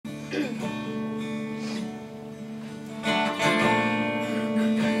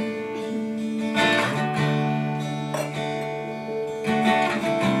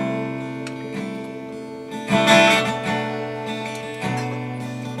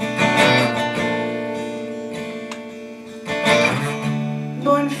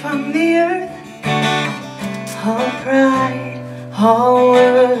from the earth, all pride, all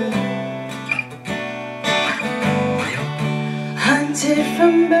worth. Hunted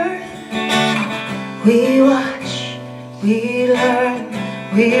from birth, we watch, we learn,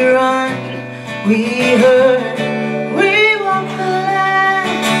 we run, we hurt, we walk the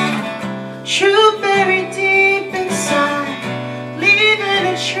land, truth buried deep inside, leaving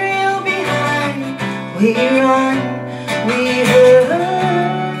a trail behind. We run, we hurt.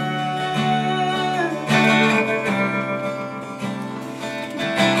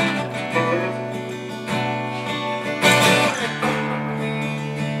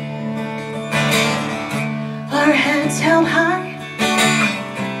 Our hands held high,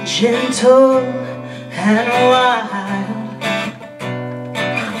 gentle and wild,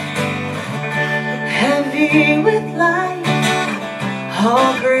 heavy with light,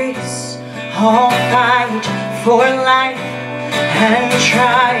 all grace, all fight for life and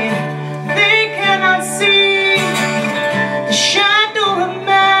trying. They cannot see the shadow of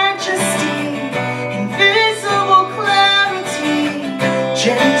majesty, invisible clarity,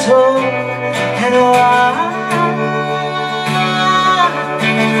 gentle and wild.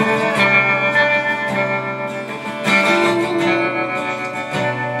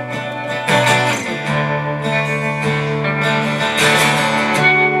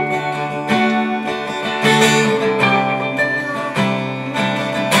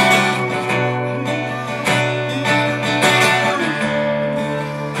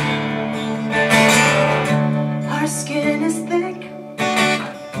 Our skin is thick,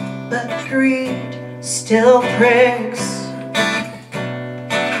 but greed still pricks.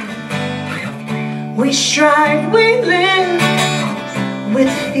 We strive, we live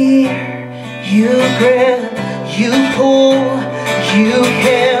with fear. You grip, you pull, you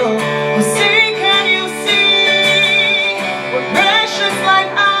kill. Well, see, can you see? We're precious like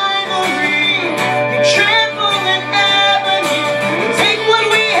Alma Ree. You trample in ebony. Take what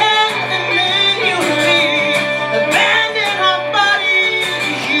we have and then you leave. Abandon our bodies,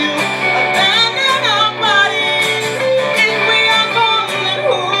 you abandon our bodies. If we are gone, then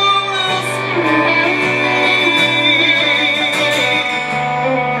who will speak?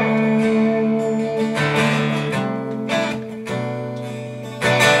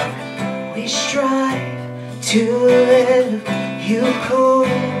 We strive to live, you cool,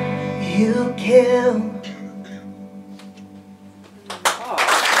 you kill.